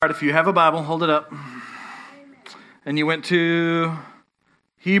All right, if you have a Bible, hold it up. And you went to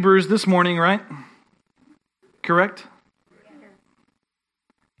Hebrews this morning, right? Correct?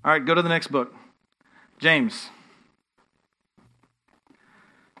 All right, go to the next book. James.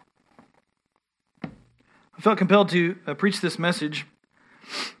 I felt compelled to preach this message,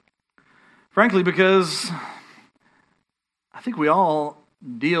 frankly, because I think we all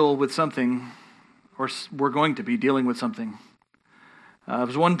deal with something, or we're going to be dealing with something. It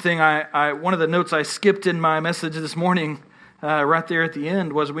was one thing one of the notes I skipped in my message this morning, right there at the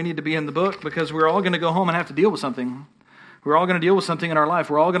end, was we need to be in the book because we're all going to go home and have to deal with something. We're all going to deal with something in our life.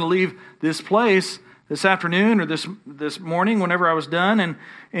 We're all going to leave this place this afternoon or this morning, whenever I was done,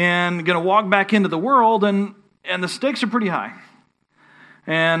 and going to walk back into the world, and the stakes are pretty high.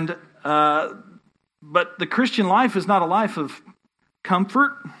 And but the Christian life is not a life of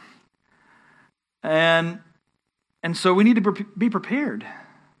comfort, and so we need to be prepared.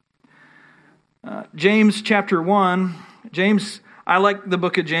 James chapter 1. James, I like the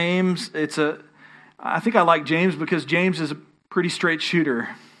book of James. I think I like James because James is a pretty straight shooter.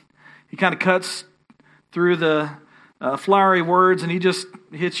 He kind of cuts through the flowery words and he just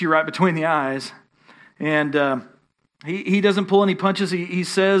hits you right between the eyes. And he doesn't pull any punches. He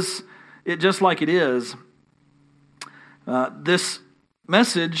says it just like it is. This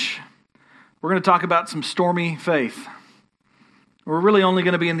message, we're going to talk about some stormy faith. We're really only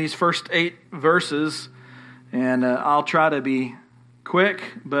going to be in these first 8 verses, and I'll try to be quick,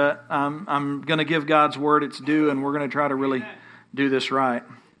 but I'm going to give God's word its due, and we're going to try to really do this right.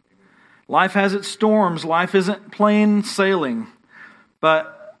 Life has its storms. Life isn't plain sailing.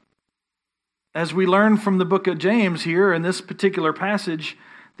 But as we learn from the book of James here in this particular passage,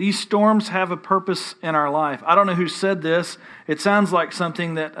 these storms have a purpose in our life. I don't know who said this. It sounds like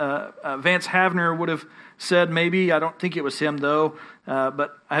something that Vance Havner would have said maybe. I don't think it was him though.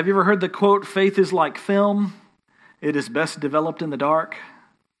 But have you ever heard the quote, "Faith is like film. It is best developed in the dark"?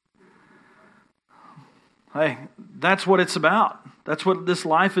 Hey, that's what it's about. That's what this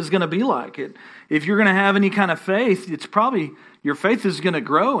life is going to be like. If you're going to have any kind of faith, it's probably your faith is going to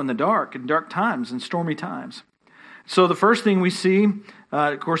grow in dark times and stormy times. So the first thing we see,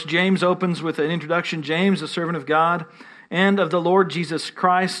 of course, James opens with an introduction. James, a servant of God and of the Lord Jesus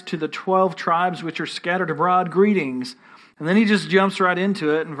Christ, to the 12 tribes which are scattered abroad, greetings. And then he just jumps right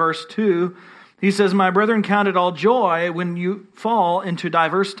into it in verse 2. He says, "My brethren, count it all joy when you fall into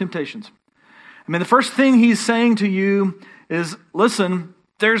diverse temptations." I mean, the first thing he's saying to you is, listen,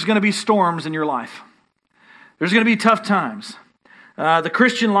 there's going to be storms in your life. There's going to be tough times. The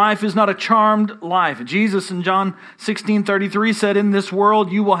Christian life is not a charmed life. Jesus in John 16:33 said, "In this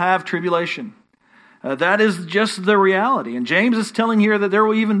world you will have tribulation." That is just the reality. And James is telling here that there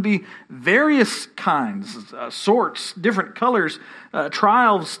will even be various kinds, sorts, different colors,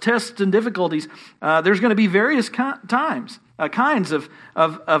 trials, tests, and difficulties. There's going to be various kinds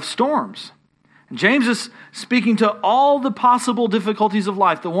of storms. And James is speaking to all the possible difficulties of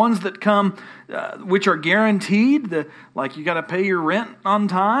life, the ones that come, which are guaranteed, like you got to pay your rent on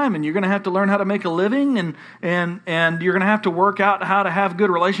time, and you're going to have to learn how to make a living, and you're going to have to work out how to have good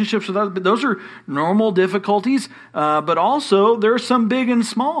relationships with others. But those are normal difficulties. But also there are some big and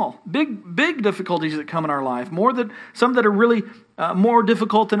small, big difficulties that come in our life. Some that are really more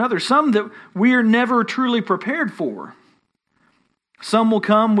difficult than others. Some that we are never truly prepared for. Some will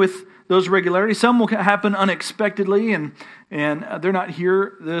come with those regularities. Some will happen unexpectedly, and they're not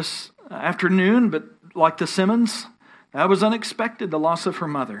here this afternoon, but like the Simmons, that was unexpected, the loss of her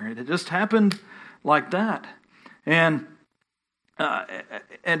mother. It just happened like that. And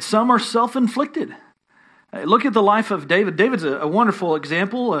some are self-inflicted. Look at the life of David. David's a wonderful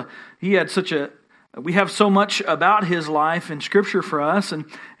example. We have so much about his life in Scripture for us, and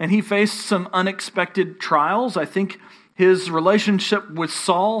he faced some unexpected trials. I think his relationship with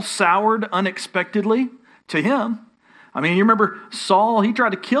Saul soured unexpectedly to him. I mean, you remember Saul, he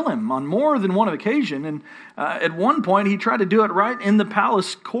tried to kill him on more than one occasion. And at one point, he tried to do it right in the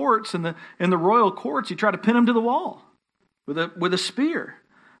palace courts, in the royal courts. He tried to pin him to the wall with a spear.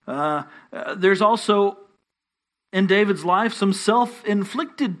 There's also, in David's life, some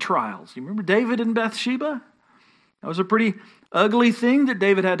self-inflicted trials. You remember David and Bathsheba? That was a pretty ugly thing that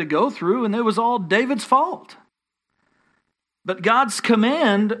David had to go through, and it was all David's fault. But God's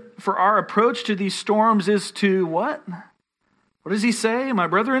command for our approach to these storms is to what? What does he say? "My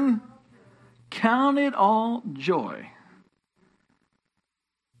brethren, count it all joy."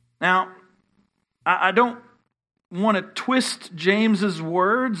 Now, I don't want to twist James's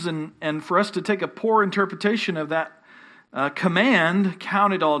words and for us to take a poor interpretation of that command,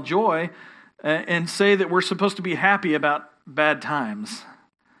 "count it all joy," and say that we're supposed to be happy about bad times.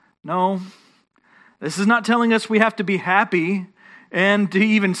 No. This is not telling us we have to be happy and to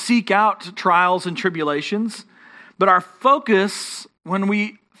even seek out trials and tribulations. But our focus when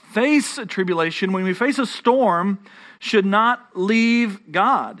we face a tribulation, when we face a storm, should not leave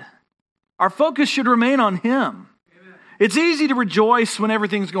God. Our focus should remain on Him. Amen. It's easy to rejoice when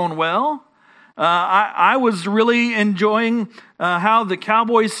everything's going well. I was really enjoying how the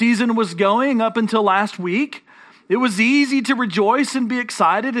Cowboys season was going up until last week. It was easy to rejoice and be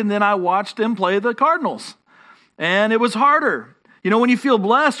excited, and then I watched them play the Cardinals. And it was harder. You know, when you feel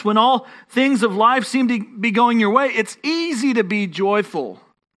blessed, when all things of life seem to be going your way, it's easy to be joyful.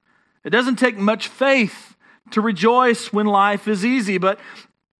 It doesn't take much faith to rejoice when life is easy, but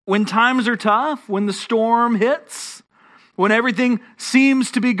when times are tough, when the storm hits, when everything seems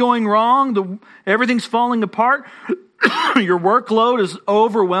to be going wrong, everything's falling apart, your workload is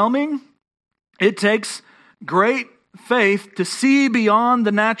overwhelming, it takes great faith to see beyond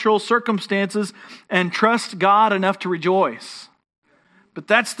the natural circumstances and trust God enough to rejoice. But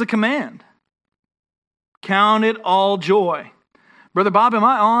that's the command. Count it all joy. Brother Bob, am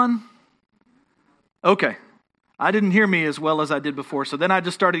I on? Okay. I didn't hear me as well as I did before, so then I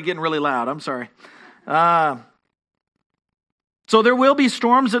just started getting really loud. I'm sorry. So there will be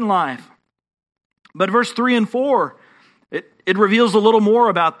storms in life. But verse 3 and 4, it reveals a little more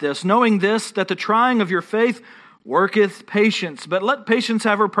about this. Knowing this, that the trying of your faith worketh patience. But let patience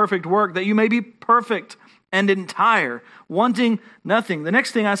have her perfect work, that you may be perfect and entire, wanting nothing. The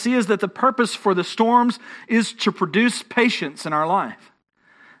next thing I see is that the purpose for the storms is to produce patience in our life.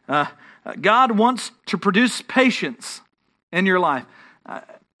 God wants to produce patience in your life.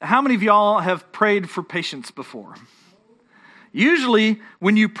 How many of y'all have prayed for patience before? Usually,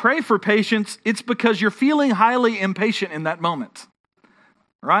 when you pray for patience, it's because you're feeling highly impatient in that moment,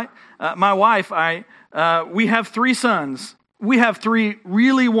 right? My wife, we have 3 sons. We have 3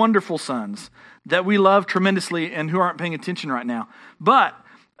 really wonderful sons that we love tremendously and who aren't paying attention right now. But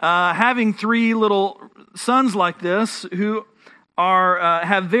having 3 little sons like this who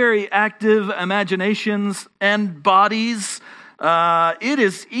have very active imaginations and bodies, it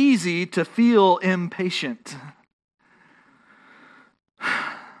is easy to feel impatient.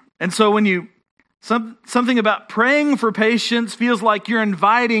 And so when something about praying for patience feels like you're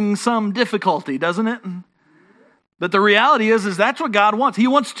inviting some difficulty, doesn't it? But the reality is that's what God wants. He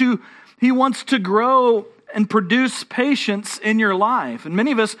wants to grow and produce patience in your life. And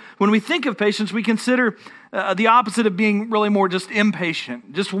many of us, when we think of patience, we consider the opposite of being really more just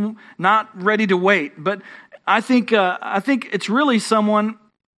impatient, just not ready to wait. But I think it's really something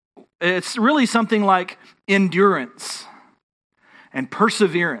like endurance and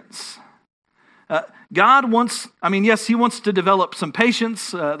perseverance. God wants, yes, He wants to develop some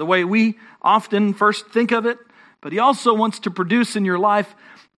patience the way we often first think of it, but He also wants to produce in your life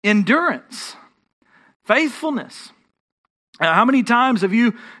endurance, faithfulness. How many times have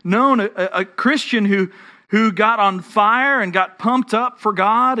you known a Christian who got on fire and got pumped up for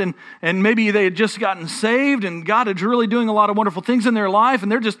God, and maybe they had just gotten saved and God is really doing a lot of wonderful things in their life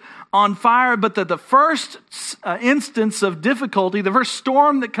and they're just on fire, but the first instance of difficulty, the first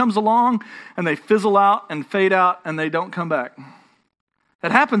storm that comes along, and they fizzle out and fade out and they don't come back.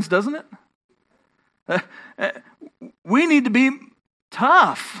 That happens, doesn't it? We need to be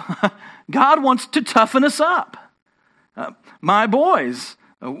tough. God wants to toughen us up. My boys,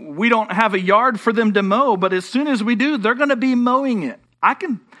 we don't have a yard for them to mow, but as soon as we do, they're going to be mowing it.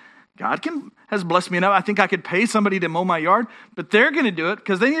 God has blessed me enough. I think I could pay somebody to mow my yard, but they're going to do it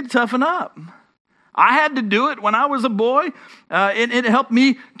because they need to toughen up. I had to do it when I was a boy. It helped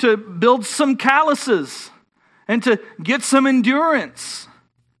me to build some calluses and to get some endurance.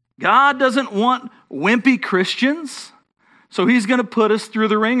 God doesn't want wimpy Christians, so He's going to put us through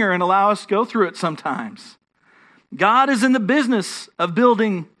the ringer and allow us to go through it sometimes. God is in the business of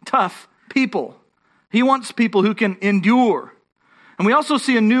building tough people. He wants people who can endure. And we also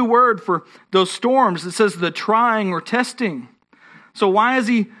see a new word for those storms. It says the trying or testing. So why is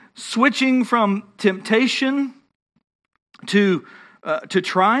He switching from temptation to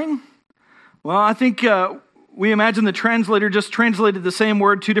trying? Well, I think we imagine the translator just translated the same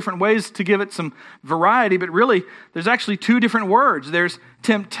word 2 different ways to give it some variety, but really there's actually 2 different words. There's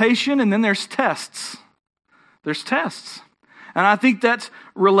temptation and then there's tests. There's tests. And I think that's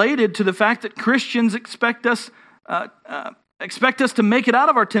related to the fact that Christians expect us to make it out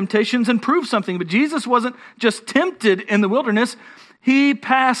of our temptations and prove something. But Jesus wasn't just tempted in the wilderness. He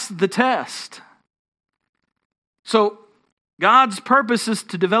passed the test. So God's purpose is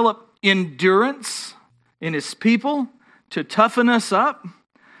to develop endurance in His people, to toughen us up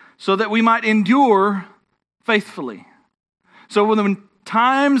so that we might endure faithfully. So when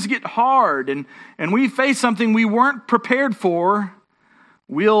times get hard and we face something we weren't prepared for,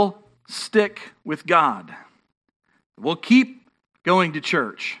 we'll stick with God. We'll keep going to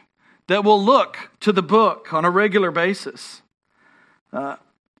church. That we'll look to the book on a regular basis. In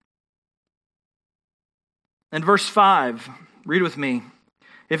verse 5, read with me.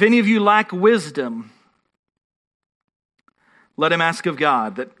 If any of you lack wisdom, let him ask of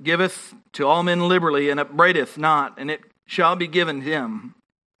God, that giveth to all men liberally and upbraideth not, and it shall be given him.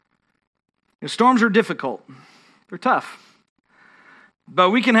 Storms are difficult. They're tough. But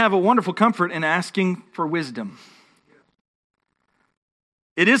we can have a wonderful comfort in asking for wisdom.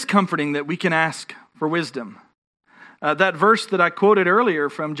 It is comforting that we can ask for wisdom. That verse that I quoted earlier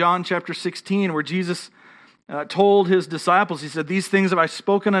from John chapter 16, where Jesus told his disciples, he said, "These things have I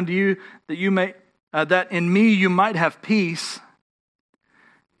spoken unto you, that you may, that in me you might have peace."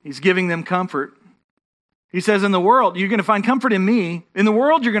 He's giving them comfort. He says, in the world, you're going to find comfort in me. In the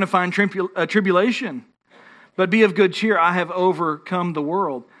world, you're going to find tribulation. But be of good cheer, I have overcome the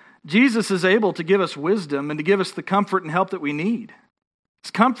world. Jesus is able to give us wisdom and to give us the comfort and help that we need.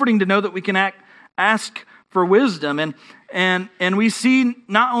 It's comforting to know that we can ask for wisdom. And we see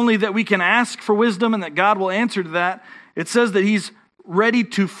not only that we can ask for wisdom and that God will answer to that, it says that He's ready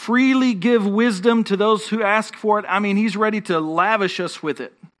to freely give wisdom to those who ask for it. I mean, He's ready to lavish us with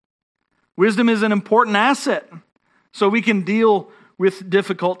it. Wisdom is an important asset so we can deal with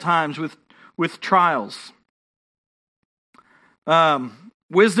difficult times, with trials.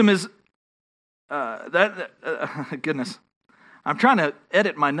 Wisdom is, goodness, I'm trying to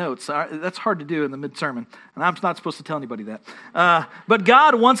edit my notes. That's hard to do in the mid-sermon, and I'm not supposed to tell anybody that. But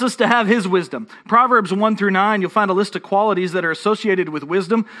God wants us to have His wisdom. Proverbs 1 through 9, you'll find a list of qualities that are associated with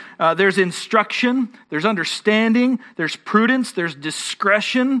wisdom. There's instruction, there's understanding, there's prudence, there's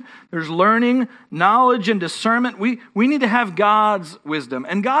discretion, there's learning, knowledge, and discernment. We need to have God's wisdom,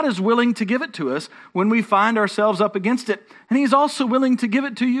 and God is willing to give it to us when we find ourselves up against it. And He's also willing to give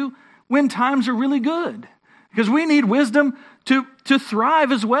it to you when times are really good. Because we need wisdom to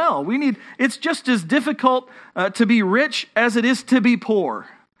thrive as well. It's just as difficult to be rich as it is to be poor.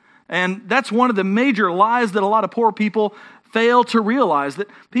 And that's one of the major lies that a lot of poor people fail to realize, that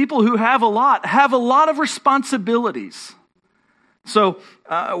people who have a lot of responsibilities. So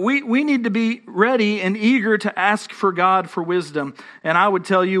we need to be ready and eager to ask for God for wisdom. And I would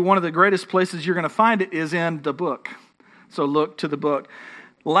tell you one of the greatest places you're going to find it is in the book. So look to the book.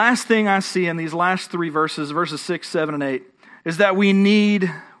 Last thing I see in these last three verses 6, 7, and 8, is that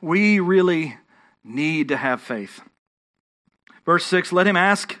we really need to have faith. Verse 6, let him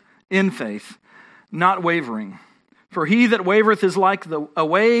ask in faith, not wavering. For he that wavereth is like a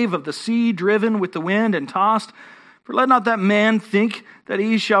wave of the sea driven with the wind and tossed. For let not that man think that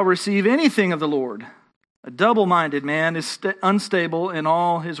he shall receive anything of the Lord. A double-minded man is unstable in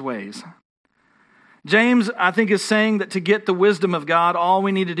all his ways. James, I think, is saying that to get the wisdom of God, all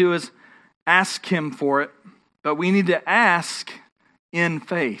we need to do is ask Him for it. But we need to ask in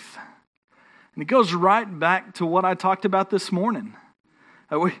faith. And it goes right back to what I talked about this morning.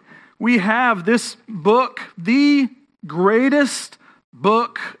 We have this book, the greatest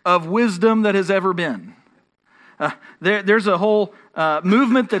book of wisdom that has ever been. There's a whole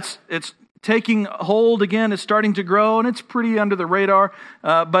movement it's taking hold again. It's starting to grow, and it's pretty under the radar.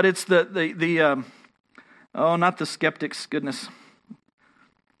 But it's not the skeptics, goodness.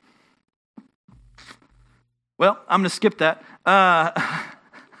 Well, I'm going to skip that.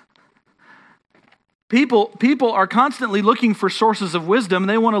 People are constantly looking for sources of wisdom.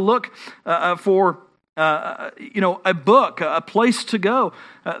 They want to look for a book, a place to go.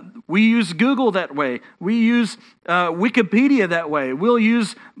 We use Google that way. We use Wikipedia that way. We'll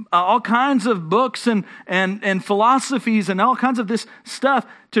use all kinds of books and philosophies and all kinds of this stuff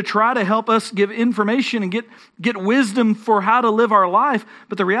to try to help us give information and get wisdom for how to live our life.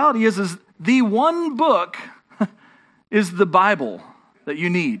 But the reality is the one book is the Bible that you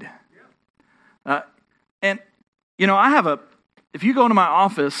need. If you go into my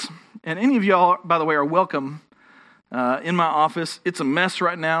office, and any of y'all, by the way, are welcome in my office. It's a mess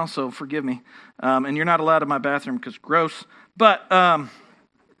right now, so forgive me. And you're not allowed in my bathroom because gross. But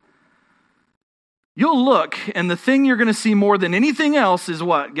you'll look, and the thing you're going to see more than anything else is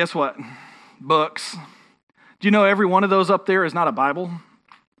what? Guess what? Books. Do you know every one of those up there is not a Bible?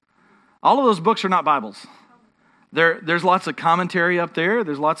 All of those books are not Bibles. There's lots of commentary up there.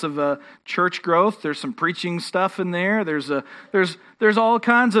 There's lots of church growth. There's some preaching stuff in there. There's all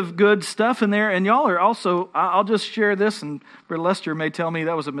kinds of good stuff in there. And y'all are also, I'll just share this, and Brother Lester may tell me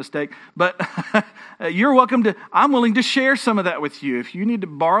that was a mistake, but you're welcome to, I'm willing to share some of that with you. If you need to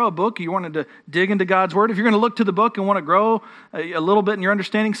borrow a book, you wanted to dig into God's Word, if you're going to look to the book and want to grow a little bit in your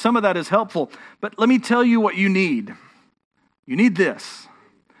understanding, some of that is helpful. But let me tell you what you need. You need this.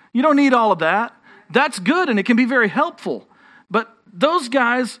 You don't need all of that. That's good, and it can be very helpful. But those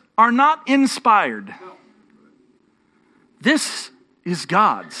guys are not inspired. This is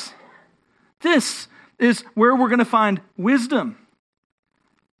God's. This is where we're going to find wisdom.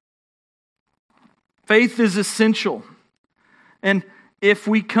 Faith is essential. And if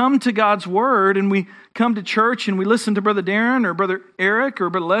we come to God's Word and we come to church and we listen to Brother Darren or Brother Eric or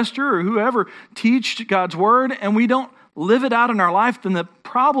Brother Lester or whoever teach God's Word and we don't live it out in our life, then the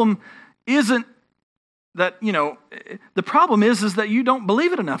problem isn't that, the problem is that you don't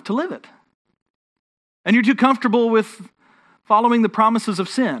believe it enough to live it. And you're too comfortable with following the promises of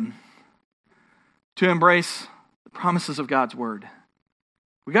sin to embrace the promises of God's Word.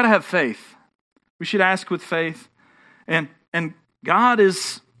 We got to have faith. We should ask with faith. And God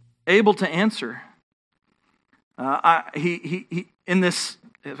is able to answer. In this,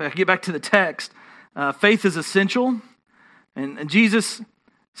 if I get back to the text, faith is essential. And Jesus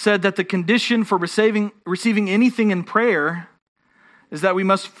said that the condition for receiving anything in prayer is that we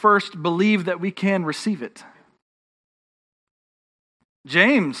must first believe that we can receive it.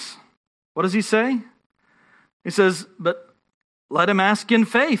 James, what does he say? He says, but let him ask in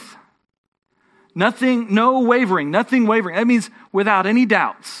faith. No wavering. That means without any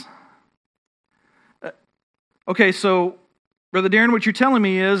doubts. Okay, so Brother Darren, what you're telling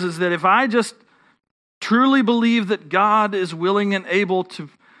me is that if I just truly believe that God is willing and able to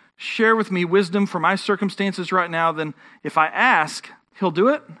share with me wisdom for my circumstances right now, then if I ask, He'll do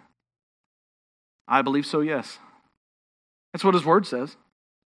it? I believe so, yes. That's what His Word says.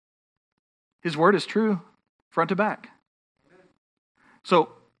 His Word is true, front to back. So,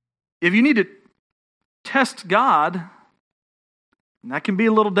 if you need to test God, and that can be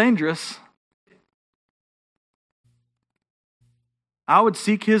a little dangerous, I would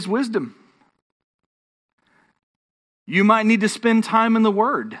seek His wisdom. You might need to spend time in the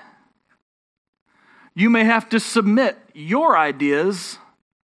Word. You may have to submit your ideas,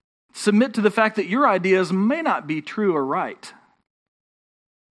 submit to the fact that your ideas may not be true or right,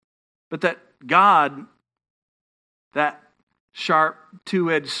 but that God, that sharp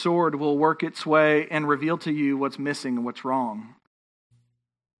two-edged sword, will work its way and reveal to you what's missing and what's wrong.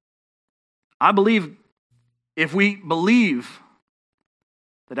 I believe if we believe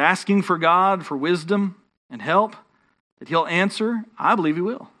that asking for God for wisdom and help, that He'll answer, I believe He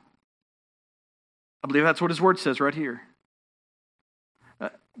will. I believe that's what His Word says right here.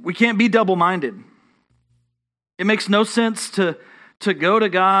 We can't be double-minded. It makes no sense to go to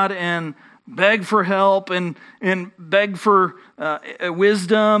God and beg for help and beg for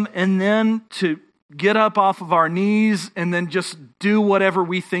wisdom and then to get up off of our knees and then just do whatever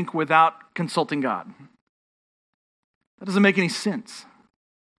we think without consulting God. That doesn't make any sense.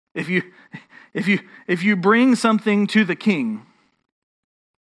 If you bring something to the king,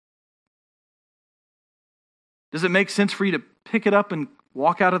 does it make sense for you to pick it up and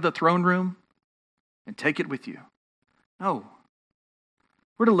walk out of the throne room and take it with you? No.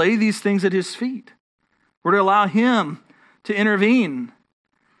 We're to lay these things at His feet. We're to allow Him to intervene.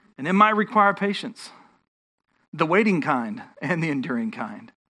 And it might require patience. The waiting kind and the enduring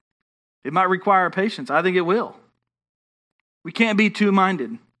kind. It might require patience. I think it will. We can't be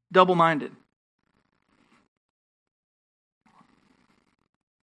two-minded, double-minded.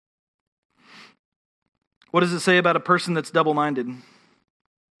 What does it say about a person that's double-minded?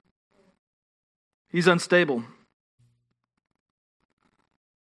 He's unstable.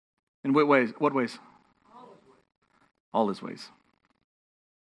 In what ways? What ways? All his ways.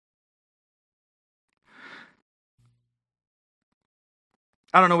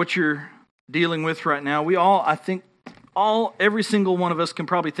 I don't know what you're dealing with right now. We all, I think, every single one of us can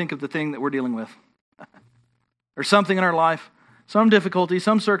probably think of the thing that we're dealing with. Or something in our life, some difficulty,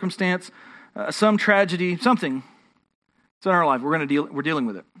 some circumstance, some tragedy, something. It's in our life. We're dealing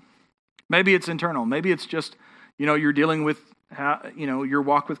with it. Maybe it's internal. Maybe it's just, you're dealing with your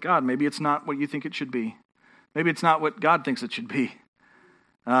walk with God. Maybe it's not what you think it should be. Maybe it's not what God thinks it should be.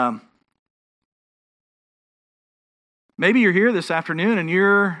 Maybe you're here this afternoon and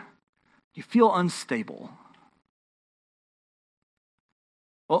you feel unstable.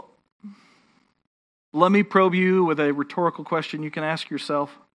 Well, let me probe you with a rhetorical question you can ask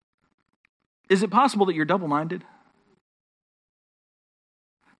yourself. Is it possible that you're double-minded?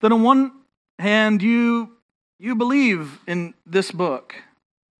 that on one hand, you believe in this book.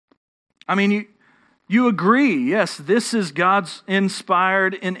 I mean, you agree, yes, this is God's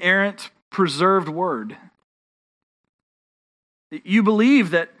inspired, inerrant, preserved word. You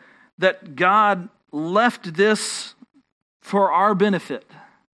believe that God left this for our benefit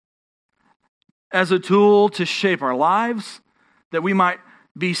as a tool to shape our lives, that we might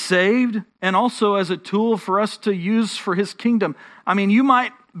be saved, and also as a tool for us to use for His kingdom. I mean, you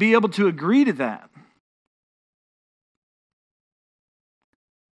might be able to agree to that.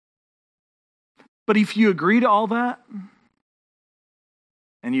 But if you agree to all that,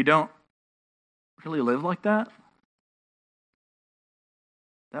 and you don't really live like that,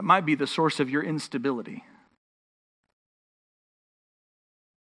 that might be the source of your instability.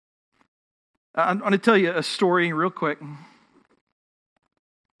 I'm going to tell you a story real quick.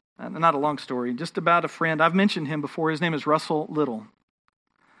 Not a long story, just about a friend. I've mentioned him before. His name is Russell Little.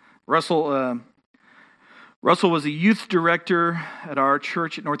 Russell was a youth director at our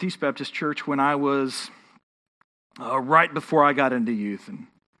church at Northeast Baptist Church when I was right before I got into youth. And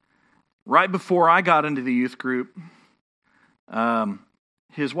right before I got into the youth group,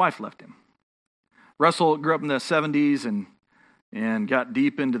 his wife left him. Russell grew up in the 70s and got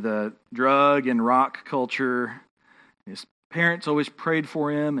deep into the drug and rock culture. His parents always prayed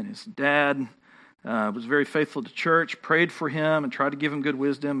for him, and his dad was very faithful to church, prayed for him, and tried to give him good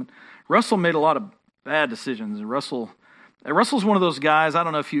wisdom. Russell made a lot of bad decisions, and Russell's one of those guys, I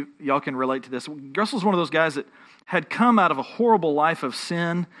don't know if y'all can relate to this. Russell's one of those guys that had come out of a horrible life of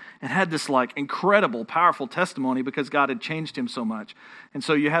sin and had this like incredible, powerful testimony because God had changed him so much. And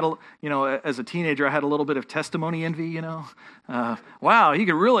so you had, as a teenager, I had a little bit of testimony envy, wow, he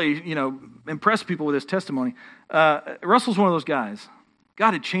could really, impress people with his testimony. Russell's one of those guys.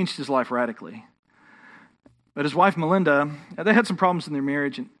 God had changed his life radically. But his wife, Melinda, they had some problems in their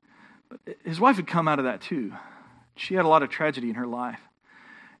marriage, but his wife had come out of that too. She had a lot of tragedy in her life.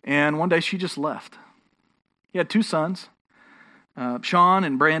 And one day she just left. He had two sons, Sean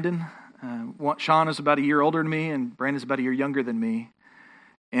and Brandon. Sean is about a year older than me, and Brandon's about a year younger than me.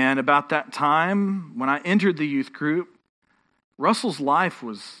 And about that time, when I entered the youth group, Russell's life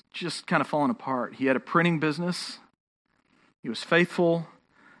was just kind of falling apart. He had a printing business. He was faithful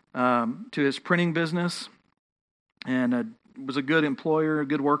to his printing business and was a good employer, a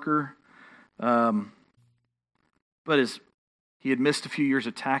good worker. But he had missed a few years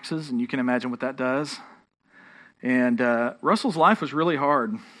of taxes, and you can imagine what that does. And Russell's life was really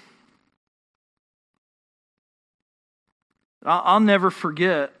hard. I'll never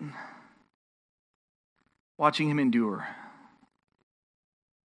forget watching him endure.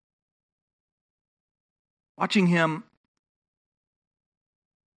 Watching him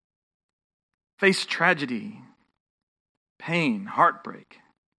face tragedy, pain, heartbreak.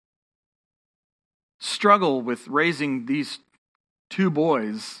 Struggle with raising these two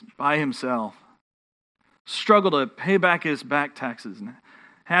boys by himself. Struggle to pay back his back taxes and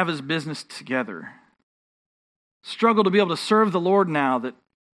have his business together. Struggle to be able to serve the Lord now that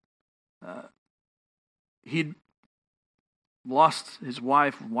he'd lost his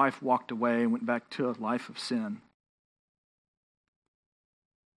wife. Wife walked away and went back to a life of sin.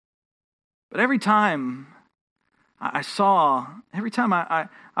 But every time I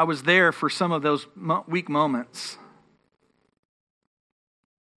was there for some of those weak moments,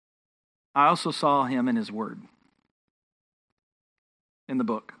 I also saw him in his word, in the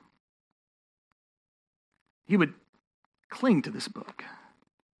book. He would cling to this book.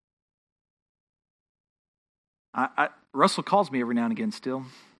 Russell calls me every now and again still.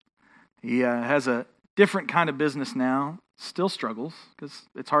 He has a different kind of business now, still struggles, because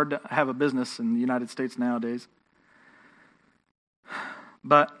it's hard to have a business in the United States nowadays.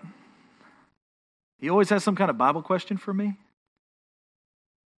 But he always has some kind of Bible question for me.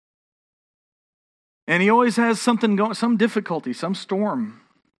 And he always has something going, some difficulty, some storm.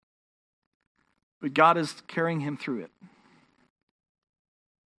 But God is carrying him through it.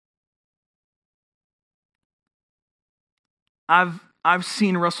 I've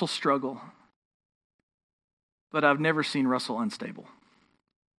seen Russell struggle, but I've never seen Russell unstable.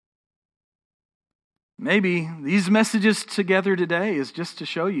 Maybe these messages together today is just to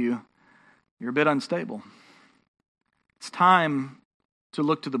show you you're a bit unstable. It's time to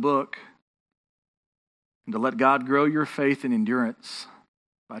look to the book and to let God grow your faith and endurance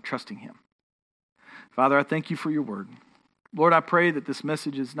by trusting Him. Father, I thank you for your word. Lord, I pray that this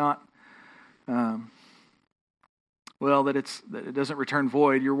message is not, that it doesn't return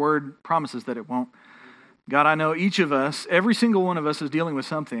void. Your word promises that it won't. God, I know each of us, every single one of us is dealing with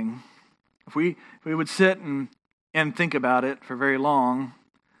something. If we would sit and think about it for very long,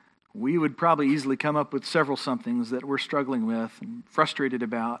 we would probably easily come up with several somethings that we're struggling with and frustrated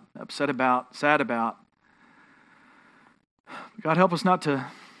about, upset about, sad about. God, help us not to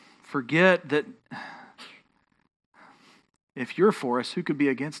forget that if you're for us, who could be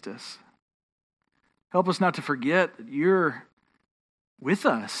against us? Help us not to forget that you're with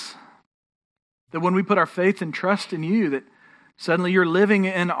us. That when we put our faith and trust in you, that suddenly you're living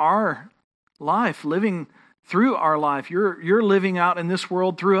in our life, living through our life. You're living out in this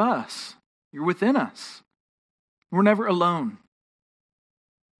world through us. You're within us. We're never alone.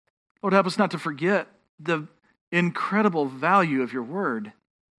 Lord, help us not to forget the incredible value of your word.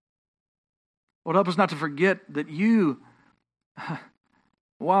 Lord, help us not to forget that you,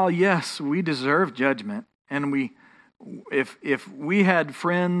 while yes, we deserve judgment, and if we had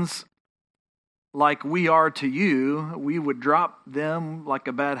friends like we are to you, we would drop them like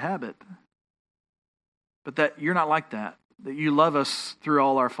a bad habit. But that you're not like that you love us through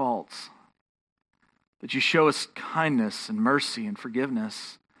all our faults, that you show us kindness and mercy and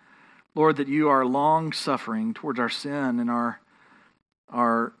forgiveness. Lord, that you are long-suffering towards our sin and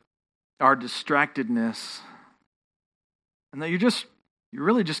our distractedness, and that you're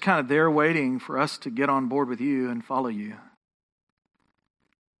really just kind of there waiting for us to get on board with you and follow you.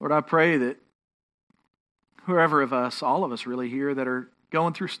 Lord, I pray that whoever of us, all of us really here that are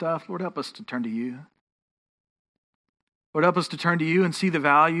going through stuff, Lord, help us to turn to you. Lord, help us to turn to you and see the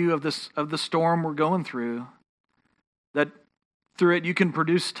value of the storm we're going through, that through it you can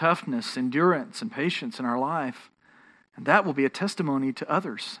produce toughness, endurance, and patience in our life, and that will be a testimony to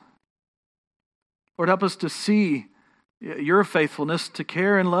others. Lord, help us to see your faithfulness to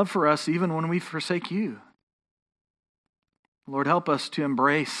care and love for us even when we forsake you. Lord, help us to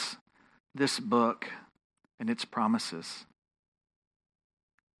embrace this book and its promises.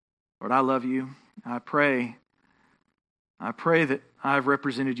 Lord, I love you. I pray that I've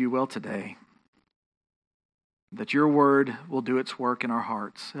represented you well today, that your word will do its work in our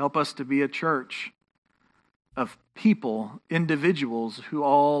hearts. Help us to be a church of people, individuals who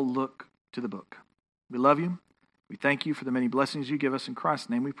all look to the book. We love you. We thank you for the many blessings you give us. In Christ's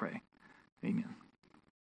name we pray. Amen.